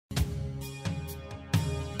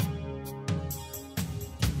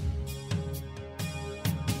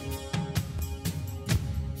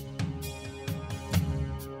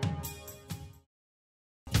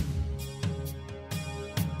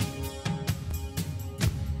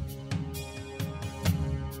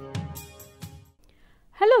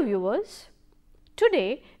Hello viewers,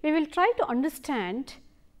 today we will try to understand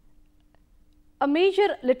a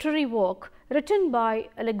major literary work written by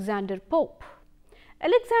Alexander Pope.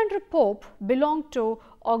 Alexander Pope belonged to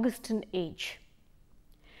Augustan age.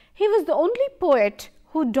 He was the only poet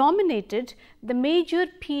who dominated the major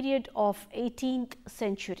period of 18th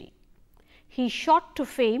century. He shot to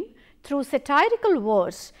fame through satirical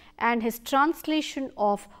verse and his translation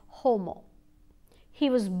of Homer. He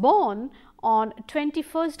was born on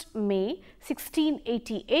 21st May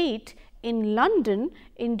 1688 in London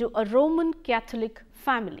into a Roman Catholic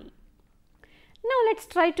family. Now let us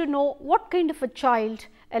try to know what kind of a child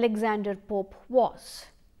Alexander Pope was.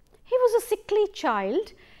 He was a sickly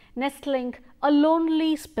child nestling a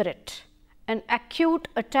lonely spirit. An acute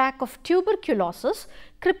attack of tuberculosis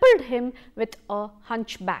crippled him with a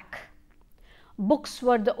hunchback. Books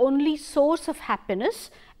were the only source of happiness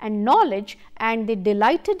and knowledge, and they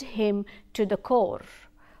delighted him to the core.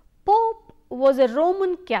 Pope was a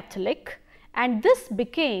Roman Catholic, and this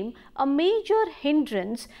became a major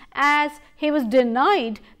hindrance as he was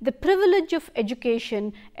denied the privilege of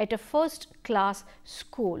education at a first-class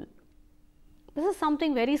school. This is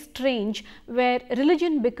something very strange, where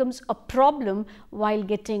religion becomes a problem while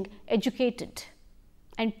getting educated,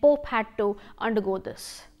 and Pope had to undergo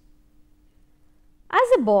this. As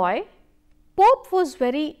a boy, Pope was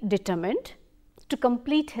very determined to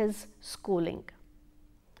complete his schooling.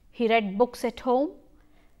 He read books at home,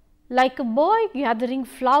 like a boy gathering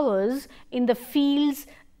flowers in the fields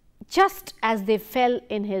just as they fell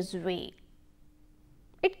in his way.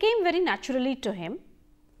 It came very naturally to him.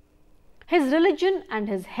 His religion and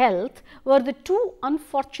his health were the two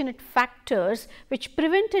unfortunate factors which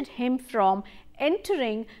prevented him from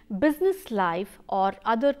entering business life or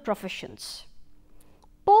other professions.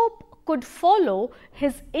 Pope could follow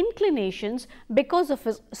his inclinations because of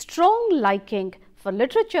his strong liking for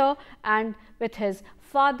literature and with his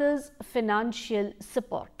father's financial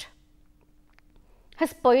support.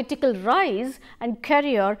 His poetical rise and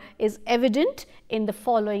career is evident in the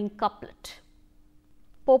following couplet.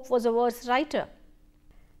 Pope was a verse writer.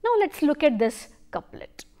 Now let us look at this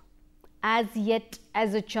couplet. As yet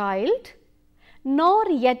as a child, nor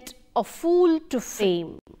yet a fool to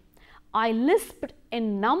fame, I lisped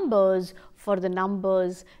in numbers, for the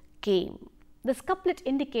numbers came. This couplet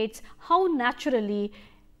indicates how naturally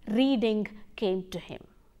reading came to him.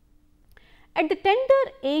 At the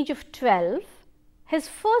tender age of 12, his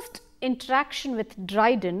first interaction with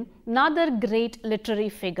Dryden, another great literary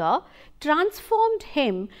figure, transformed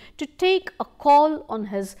him to take a call on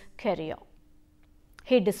his career.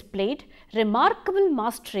 He displayed remarkable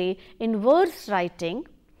mastery in verse writing,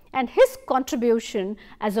 and his contribution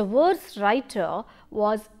as a verse writer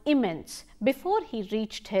was immense before he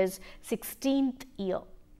reached his 16th year.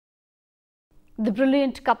 The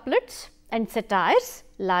brilliant couplets and satires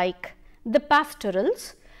like the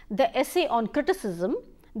pastorals, the essay on criticism,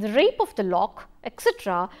 the rape of the lock,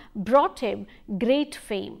 etc. brought him great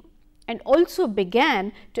fame, and also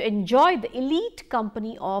began to enjoy the elite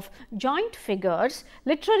company of giant figures,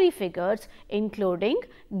 literary figures including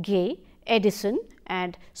Gay, Edison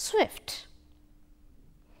and Swift.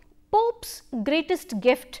 Pope's greatest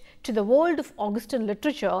gift to the world of Augustan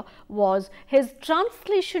literature was his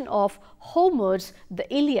translation of Homer's The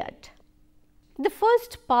Iliad. The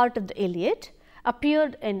first part of the Iliad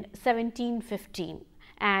appeared in 1715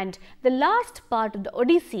 and the last part of the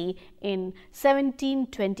Odyssey in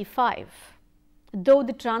 1725. Though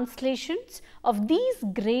the translations of these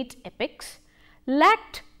great epics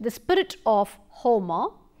lacked the spirit of Homer,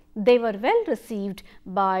 they were well received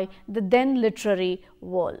by the then literary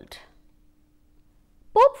world.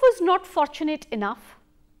 Pope was not fortunate enough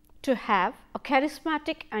to have a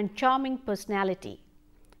charismatic and charming personality.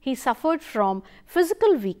 He suffered from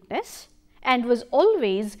physical weakness and was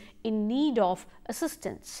always in need of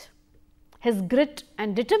assistance. His grit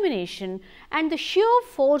and determination and the sheer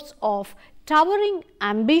force of towering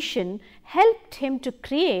ambition helped him to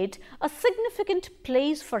create a significant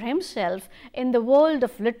place for himself in the world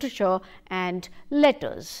of literature and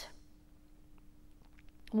letters.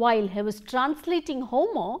 While he was translating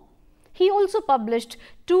Homer, he also published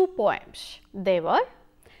two poems. They were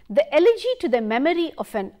the Elegy to the Memory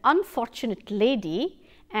of an Unfortunate Lady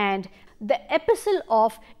and the Epistle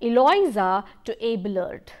of Eloisa to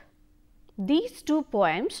Abelard. These two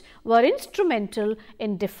poems were instrumental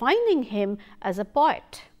in defining him as a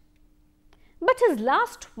poet. But his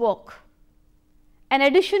last work, an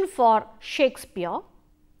edition for Shakespeare,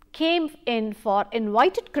 came in for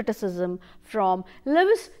invited criticism from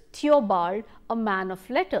Lewis Theobald, a man of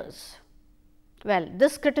letters. Well,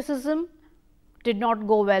 this criticism did not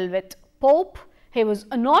go well with Pope He was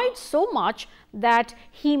annoyed so much that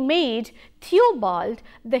he made Theobald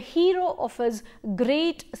the hero of his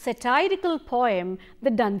great satirical poem,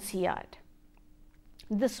 the Dunciad.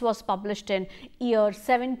 This was published in year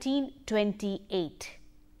 1728.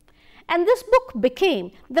 And this book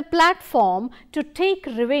became the platform to take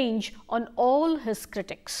revenge on all his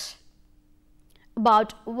critics.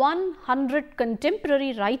 About 100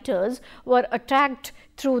 contemporary writers were attacked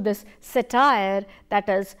through this satire, that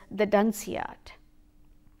is, the Dunciad.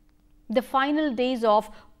 The final days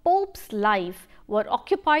of Pope's life were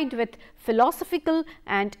occupied with philosophical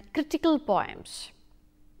and critical poems,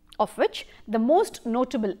 of which the most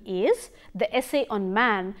notable is the Essay on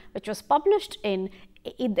Man, which was published in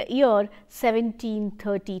the year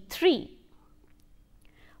 1733.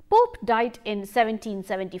 Pope died in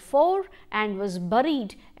 1774 and was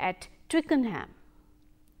buried at Twickenham.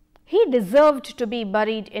 He deserved to be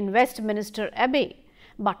buried in Westminster Abbey,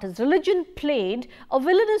 but his religion played a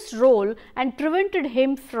villainous role and prevented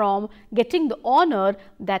him from getting the honor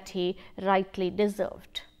that he rightly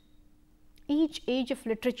deserved. Each age of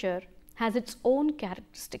literature has its own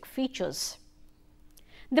characteristic features.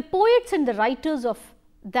 The poets and the writers of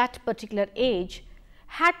that particular age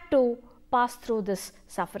had to pass through this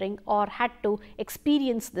suffering or had to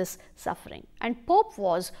experience this suffering, and Pope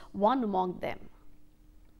was one among them.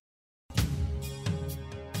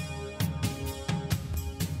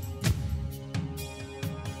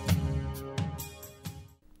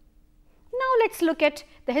 Now let us look at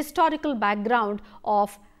the historical background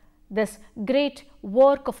of this great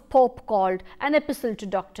work of Pope called An Epistle to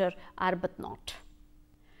Dr. Arbuthnot.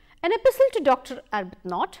 An Epistle to Dr.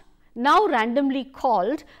 Arbuthnot, now randomly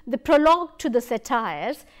called the Prologue to the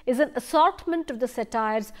Satires, is an assortment of the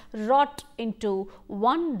satires wrought into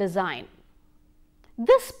one design.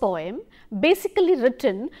 This poem, basically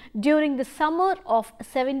written during the summer of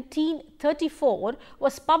 1734,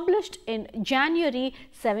 was published in January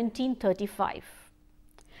 1735.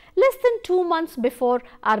 Less than 2 months before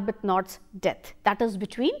Arbuthnot's death, that is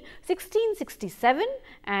between 1667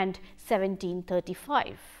 and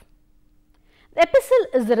 1735. The epistle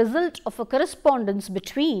is the result of a correspondence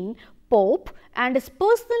between Pope and his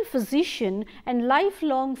personal physician and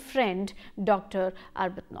lifelong friend, Dr.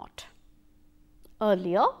 Arbuthnot.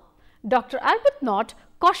 Earlier, Dr. Arbuthnot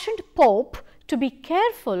cautioned Pope to be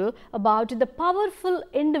careful about the powerful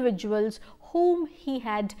individuals whom he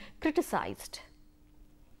had criticized.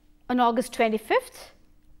 On August 25th,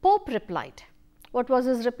 Pope replied. What was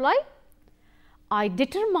his reply? I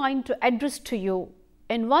determined to address to you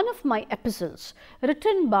in one of my epistles,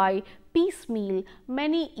 written by piecemeal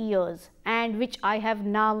many years, and which I have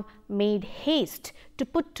now made haste to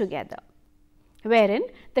put together, wherein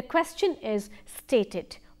the question is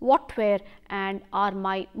stated, what were and are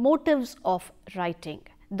my motives of writing,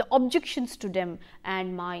 the objections to them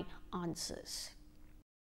and my answers.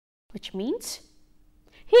 Which means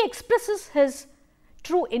he expresses his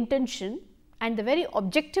true intention and the very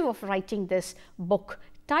objective of writing this book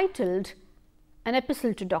titled An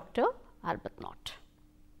Epistle to Dr. Arbuthnot.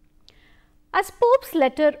 As Pope's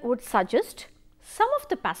letter would suggest, some of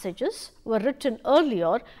the passages were written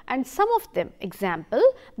earlier and some of them, example,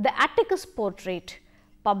 the Atticus portrait,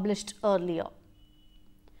 published earlier.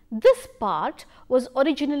 This part was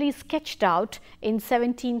originally sketched out in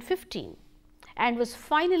 1715 and was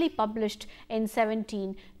finally published in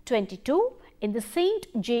 1722 in the St.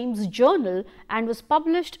 James Journal and was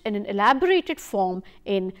published in an elaborated form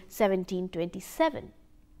in 1727.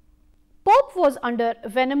 Pope was under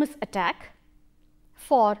venomous attack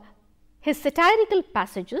for his satirical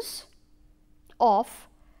passages of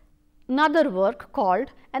another work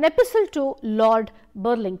called An Epistle to Lord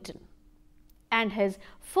Burlington, and his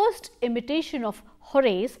first imitation of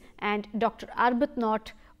Horace and Dr.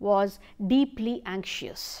 Arbuthnot was deeply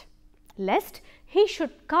anxious lest he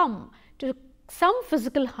should come to some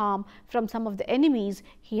physical harm from some of the enemies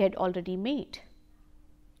he had already made.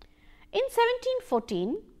 In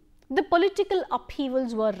 1714, the political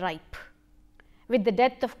upheavals were ripe with the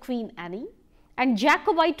death of Queen Anne and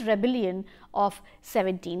Jacobite rebellion of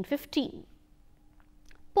 1715.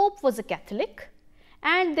 Pope was a Catholic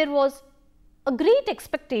and there was a great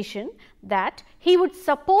expectation that he would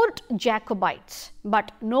support Jacobites,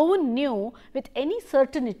 but no one knew with any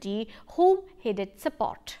certainty whom he did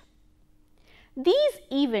support. These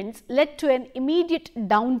events led to an immediate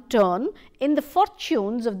downturn in the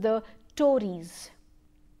fortunes of the Tories.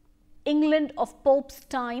 England of Pope's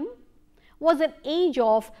time was an age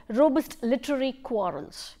of robust literary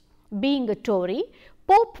quarrels. Being a Tory,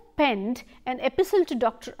 Pope penned an epistle to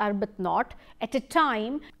Dr. Arbuthnot at a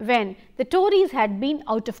time when the Tories had been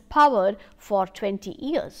out of power for 20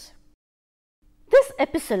 years. This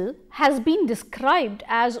epistle has been described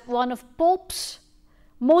as one of Pope's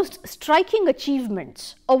most striking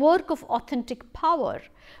achievements, a work of authentic power,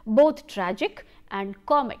 both tragic and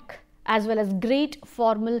comic, as well as great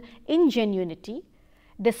formal ingenuity,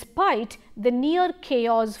 despite the near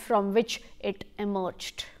chaos from which it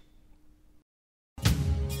emerged.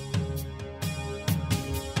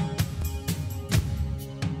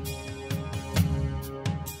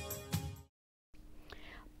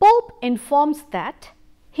 Pope informs that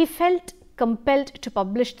he felt compelled to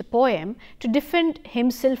publish the poem to defend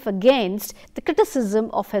himself against the criticism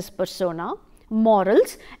of his persona,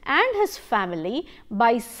 morals and his family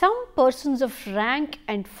by some persons of rank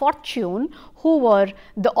and fortune who were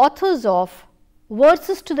the authors of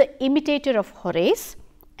verses to the imitator of Horace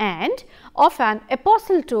and of an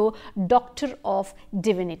epistle to Doctor of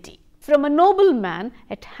Divinity from a nobleman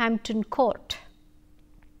at Hampton Court.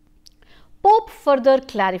 Pope further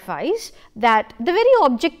clarifies that the very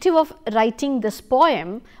objective of writing this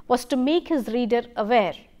poem was to make his reader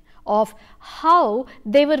aware of how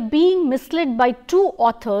they were being misled by two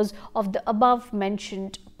authors of the above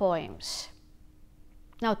mentioned poems.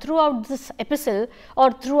 Now, throughout this epistle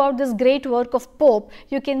or throughout this great work of Pope,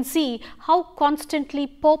 you can see how constantly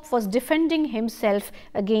Pope was defending himself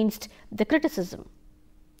against the criticism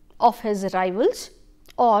of his rivals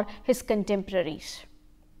or his contemporaries.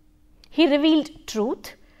 He revealed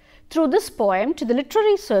truth through this poem to the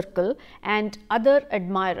literary circle and other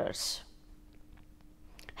admirers.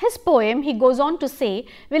 His poem, he goes on to say,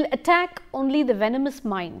 will attack only the venomous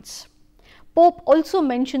minds. Pope also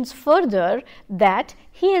mentions further that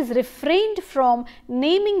he has refrained from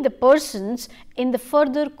naming the persons in the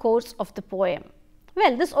further course of the poem.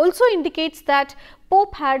 Well, this also indicates that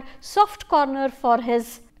Pope had soft corner for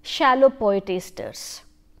his shallow poetasters.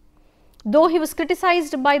 Though he was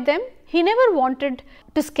criticized by them, he never wanted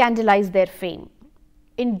to scandalize their fame.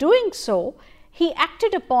 In doing so, he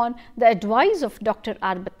acted upon the advice of Dr.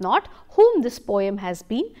 Arbuthnot, whom this poem has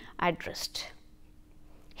been addressed.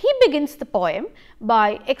 He begins the poem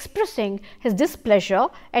by expressing his displeasure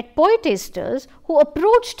at poetasters who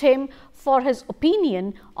approached him for his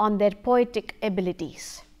opinion on their poetic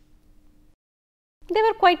abilities. They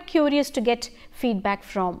were quite curious to get feedback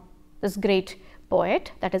from this great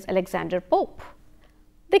poet, that is Alexander Pope.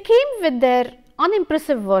 They came with their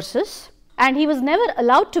unimpressive verses, and he was never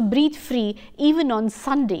allowed to breathe free even on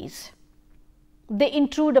Sundays. They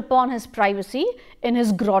intrude upon his privacy in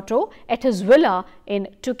his grotto at his villa in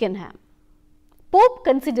Twickenham. Pope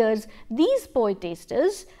considers these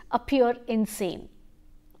poetasters appear insane.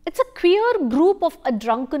 It's a queer group of a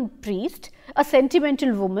drunken priest, a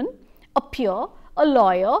sentimental woman, a peer, a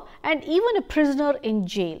lawyer and even a prisoner in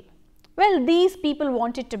jail. Well, these people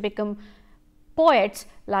wanted to become poets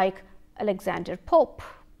like Alexander Pope.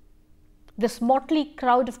 This motley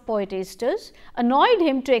crowd of poetasters annoyed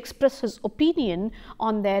him to express his opinion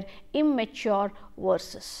on their immature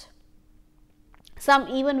verses. Some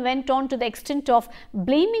even went on to the extent of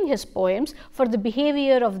blaming his poems for the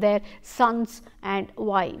behavior of their sons and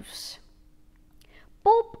wives.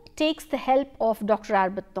 Pope takes the help of Dr.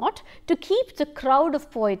 Arbuthnot to keep the crowd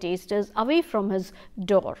of poetasters away from his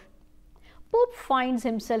door. Pope finds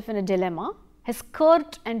himself in a dilemma. His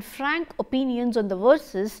curt and frank opinions on the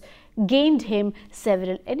verses gained him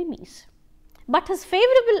several enemies. But his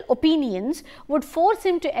favorable opinions would force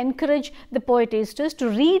him to encourage the poetasters to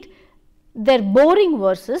read their boring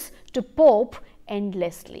verses to Pope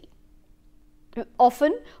endlessly.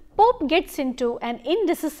 Often, Pope gets into an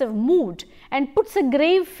indecisive mood and puts a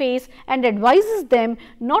grave face and advises them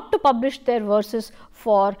not to publish their verses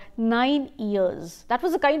for 9 years. That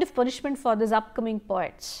was a kind of punishment for these upcoming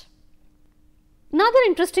poets. Another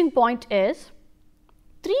interesting point is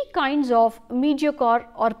 3 kinds of mediocre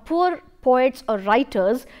or poor poets or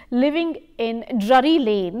writers living in Drury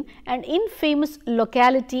Lane, an infamous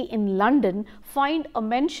locality in London, find a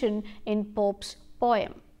mention in Pope's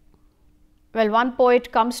poem. Well, one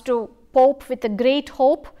poet comes to Pope with a great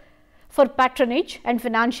hope for patronage and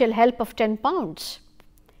financial help of £10.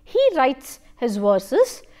 He writes his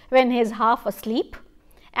verses when he is half asleep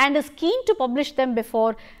and is keen to publish them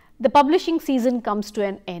before the publishing season comes to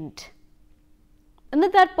an end.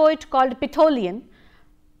 Another poet called Pitholian,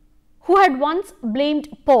 who had once blamed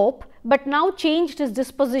Pope but now changed his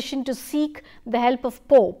disposition to seek the help of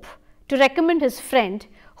Pope to recommend his friend,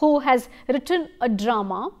 who has written a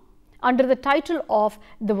drama under the title of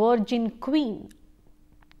The Virgin Queen.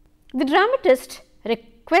 The dramatist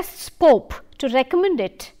requests Pope to recommend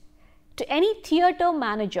it to any theatre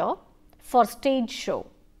manager for stage show.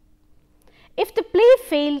 If the play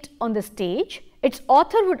failed on the stage, its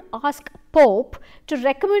author would ask Pope to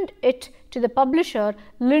recommend it to the publisher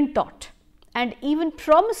Lintot, and even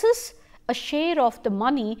promises a share of the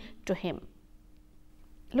money to him.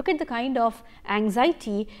 Look at the kind of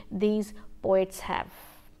anxiety these poets have.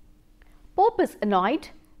 Pope is annoyed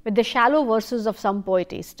with the shallow verses of some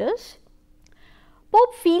poetasters.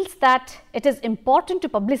 Pope feels that it is important to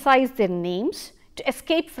publicize their names to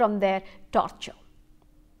escape from their torture.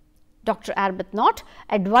 Dr. Arbuthnot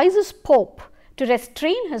advises Pope to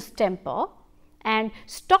restrain his temper and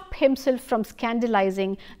stop himself from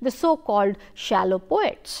scandalizing the so-called shallow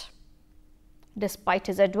poets. Despite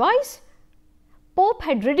his advice, Pope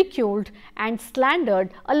had ridiculed and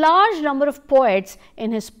slandered a large number of poets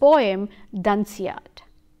in his poem Dunciad.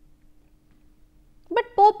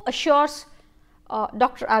 But Pope assures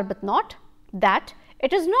Dr. Arbuthnot that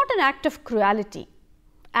it is not an act of cruelty,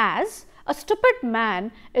 as a stupid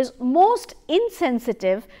man is most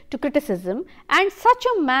insensitive to criticism, and such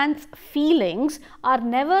a man's feelings are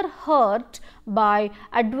never hurt by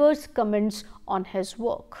adverse comments on his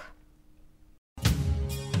work.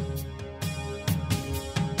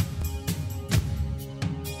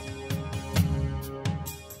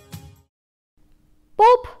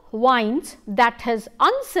 Pope whines that his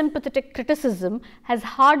unsympathetic criticism has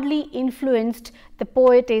hardly influenced the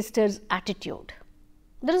poetaster's attitude.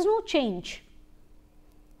 There is no change.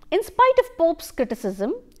 In spite of Pope's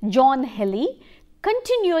criticism, John Helly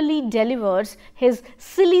continually delivers his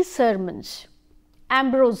silly sermons.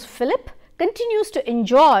 Ambrose Phillip continues to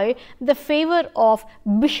enjoy the favour of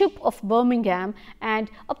Bishop of Birmingham, and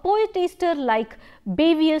a poetaster like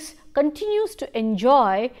Bavius continues to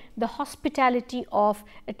enjoy the hospitality of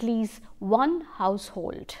at least one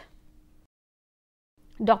household.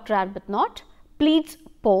 Dr. Arbuthnot pleads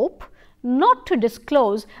Pope not to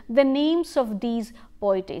disclose the names of these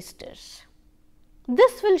poetasters.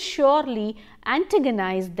 This will surely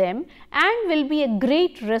antagonize them and will be a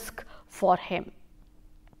great risk for him.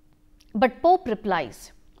 But Pope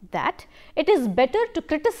replies that it is better to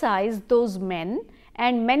criticize those men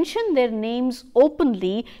and mention their names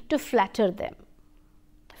openly to flatter them.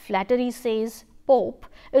 Flattery, says Pope,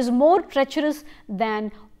 is more treacherous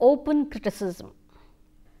than open criticism.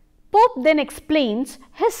 Pope then explains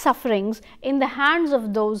his sufferings in the hands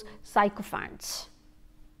of those sycophants.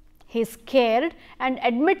 He is scared and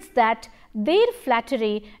admits that their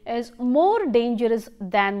flattery is more dangerous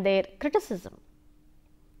than their criticism.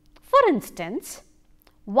 For instance,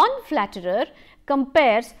 one flatterer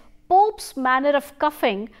compares Pope's manner of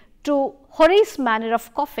coughing to Horace's manner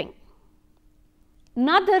of coughing.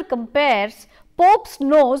 Another compares Pope's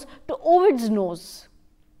nose to Ovid's nose.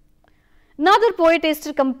 Another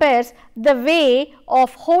poetaster compares the way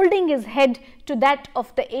of holding his head to that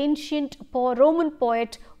of the ancient Roman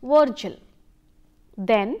poet Virgil.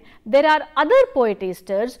 Then there are other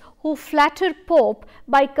poetasters who flatter Pope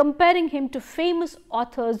by comparing him to famous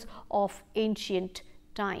authors of ancient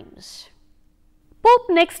times. Pope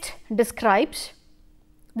next describes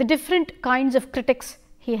the different kinds of critics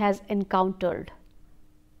he has encountered.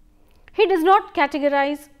 He does not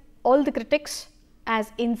categorize all the critics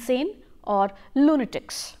as insane or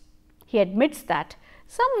lunatics. He admits that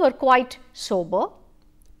some were quite sober.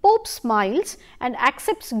 Pope smiles and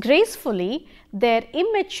accepts gracefully their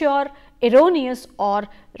immature, erroneous or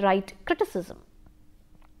right criticism.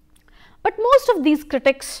 But most of these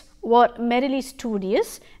critics were merely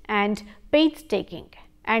studious and painstaking,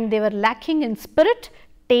 and they were lacking in spirit,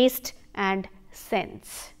 taste and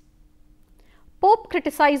sense. Pope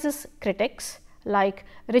criticizes critics like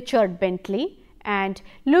Richard Bentley and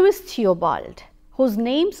Louis Theobald, whose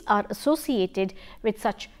names are associated with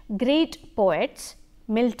such great poets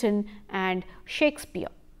Milton and Shakespeare.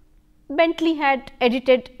 Bentley had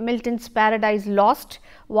edited Milton's Paradise Lost,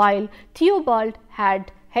 while Theobald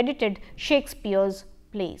had edited Shakespeare's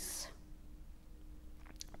plays.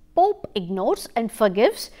 Pope ignores and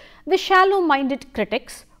forgives the shallow-minded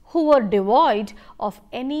critics who were devoid of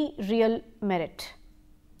any real merit.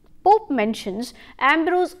 Pope mentions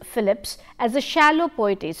Ambrose Phillips as a shallow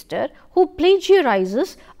poetaster who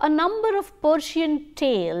plagiarizes a number of Persian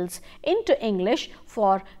tales into English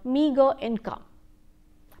for meagre income.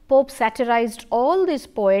 Pope satirized all these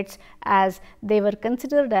poets as they were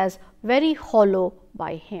considered as very hollow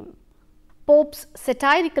by him. Pope's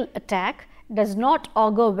satirical attack does not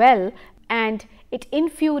augur well, and it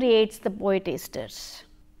infuriates the poetasters.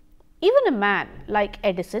 Even a man like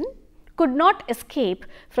Edison could not escape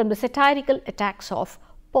from the satirical attacks of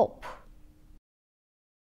Pope.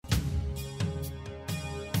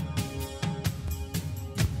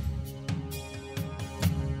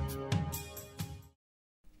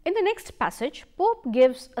 In the next passage, Pope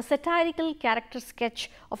gives a satirical character sketch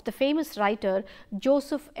of the famous writer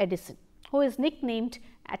Joseph Addison, who is nicknamed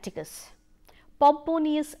Atticus.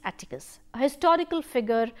 Pomponius Atticus, a historical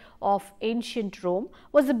figure of ancient Rome,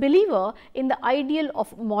 was a believer in the ideal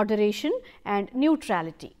of moderation and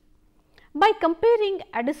neutrality. By comparing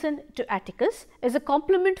Addison to Atticus is a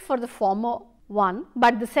compliment for the former one,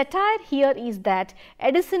 but the satire here is that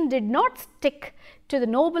Addison did not stick to the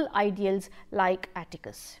noble ideals like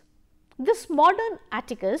Atticus. This modern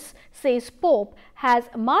Atticus, says Pope, has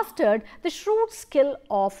mastered the shrewd skill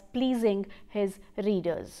of pleasing his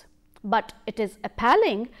readers. But it is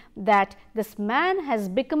appalling that this man has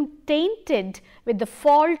become tainted with the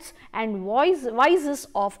faults and vices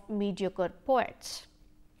of mediocre poets.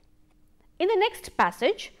 In the next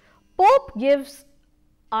passage, Pope gives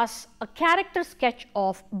us a character sketch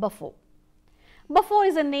of Buffo. Buffo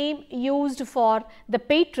is a name used for the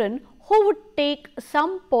patron who would take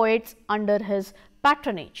some poets under his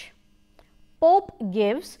patronage. Pope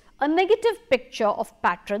gives a negative picture of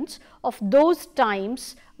patrons of those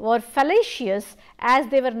times were fallacious, as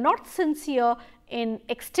they were not sincere in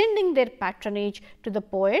extending their patronage to the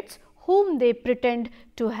poets whom they pretend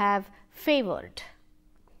to have favoured.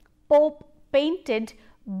 Pope painted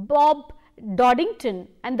Bob Doddington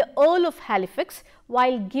and the Earl of Halifax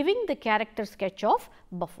while giving the character sketch of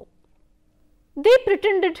Buffo. They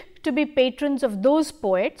pretended to be patrons of those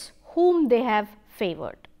poets whom they have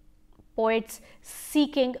favoured. Poets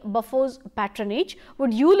seeking Buffo's patronage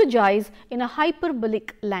would eulogize in a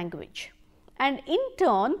hyperbolic language, and in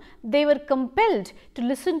turn they were compelled to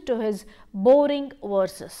listen to his boring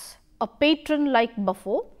verses. A patron like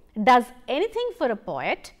Buffo does anything for a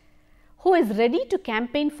poet who is ready to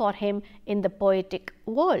campaign for him in the poetic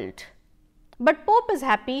world. But Pope is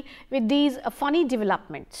happy with these funny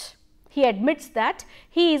developments. He admits that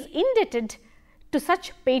he is indebted to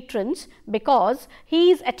such patrons because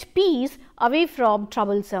he is at peace away from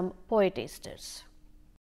troublesome poetasters.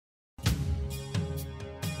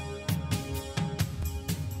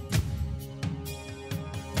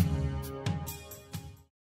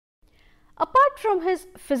 Apart from his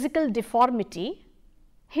physical deformity,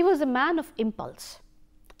 he was a man of impulse.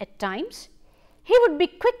 At times, he would be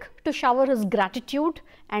quick to shower his gratitude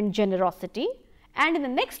and generosity, and in the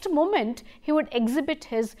next moment he would exhibit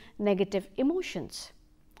his negative emotions.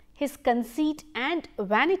 His conceit and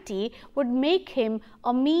vanity would make him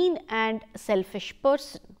a mean and selfish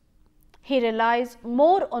person. He relies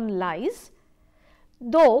more on lies,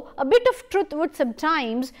 though a bit of truth would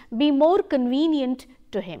sometimes be more convenient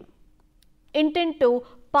to him, intent to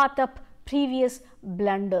path up previous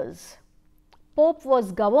blunders. Pope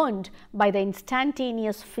was governed by the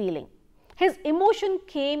instantaneous feeling. His emotion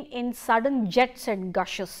came in sudden jets and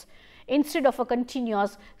gushes instead of a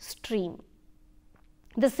continuous stream.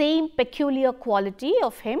 The same peculiar quality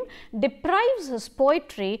of him deprives his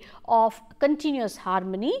poetry of continuous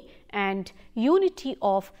harmony and unity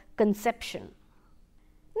of conception.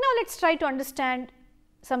 Now, let us try to understand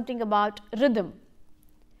something about rhythm.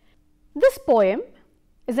 This poem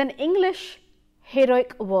is an English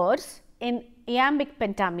heroic verse in iambic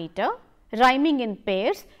pentameter, rhyming in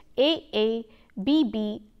pairs AA,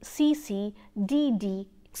 BB, CC, DD,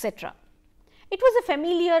 etc. It was a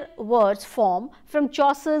familiar verse form from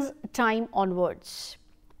Chaucer's time onwards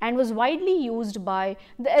and was widely used by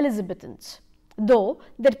the Elizabethans, though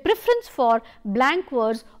their preference for blank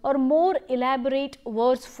verse or more elaborate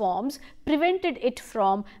verse forms prevented it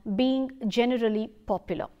from being generally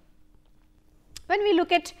popular. When we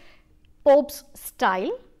look at Pope's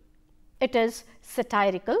style, it is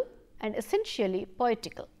satirical and essentially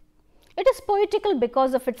poetical. It is poetical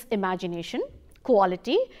because of its imagination,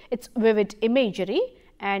 quality, its vivid imagery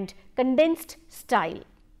and condensed style,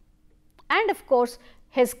 and of course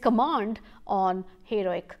his command on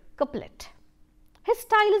heroic couplet. His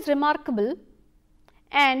style is remarkable,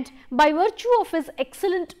 and by virtue of his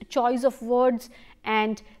excellent choice of words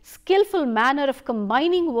and skillful manner of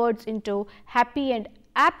combining words into happy and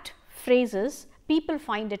apt phrases, people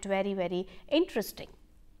find it very, very interesting.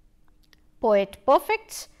 Poet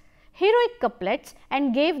perfects heroic couplets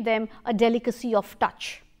and gave them a delicacy of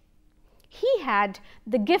touch. He had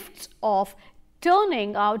the gifts of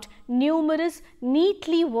turning out numerous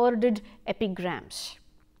neatly worded epigrams.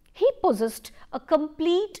 He possessed a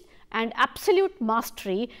complete and absolute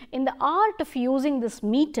mastery in the art of using this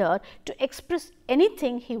meter to express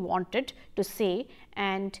anything he wanted to say,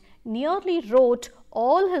 and nearly wrote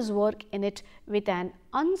all his work in it with an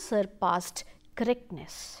unsurpassed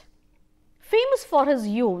correctness. Famous for his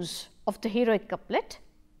use of the heroic couplet,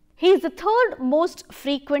 he is the third most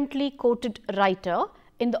frequently quoted writer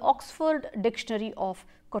in the Oxford Dictionary of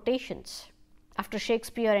quotations after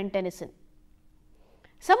Shakespeare and Tennyson.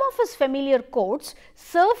 Some of his familiar quotes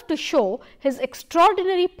serve to show his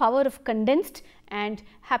extraordinary power of condensed and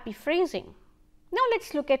happy phrasing. Now, let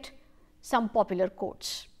us look at some popular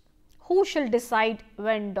quotes. Who shall decide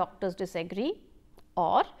when doctors disagree?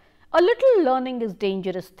 Or, a little learning is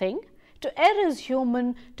dangerous thing, to err is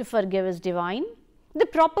human, to forgive is divine, the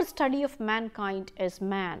proper study of mankind is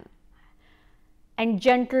man, and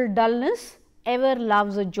gentle dullness ever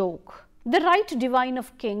loves a joke, the right divine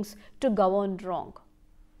of kings to govern wrong.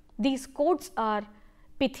 These quotes are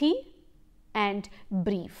pithy and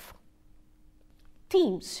brief.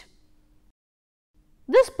 Themes.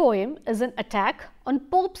 This poem is an attack on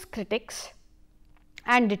Pope's critics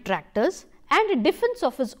and detractors and a defense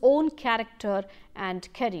of his own character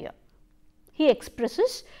and career. He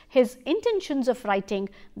expresses his intentions of writing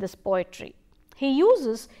this poetry. He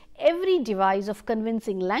uses every device of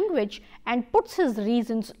convincing language and puts his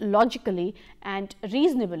reasons logically and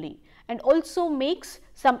reasonably, and also makes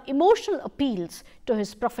some emotional appeals to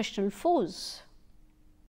his professional foes.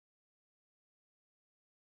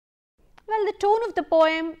 Well, the tone of the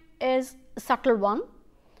poem is a subtle one,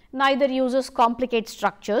 neither uses complicated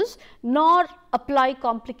structures nor apply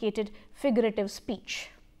complicated figurative speech.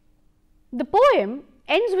 The poem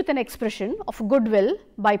ends with an expression of goodwill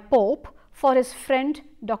by Pope for his friend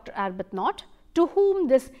Dr. Arbuthnot, to whom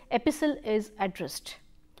this epistle is addressed,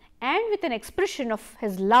 and with an expression of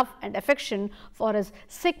his love and affection for his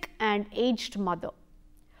sick and aged mother.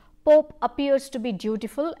 Pope appears to be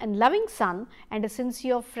dutiful and loving son and a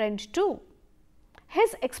sincere friend too.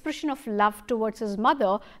 His expression of love towards his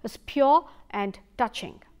mother is pure and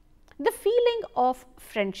touching. The feeling of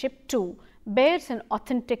friendship too bears an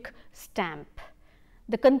authentic stamp.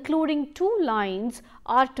 The concluding two lines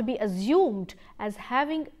are to be assumed as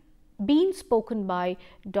having been spoken by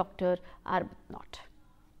Dr. Arbuthnot.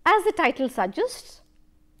 As the title suggests,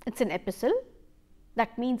 it is an epistle,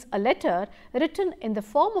 that means a letter written in the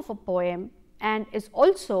form of a poem and is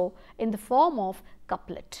also in the form of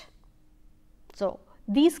couplet. So,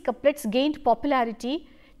 these couplets gained popularity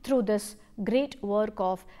through this great work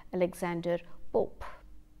of Alexander Pope.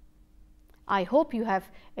 I hope you have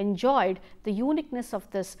enjoyed the uniqueness of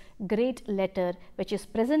this great letter which is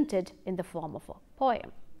presented in the form of a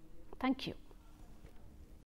poem. Thank you.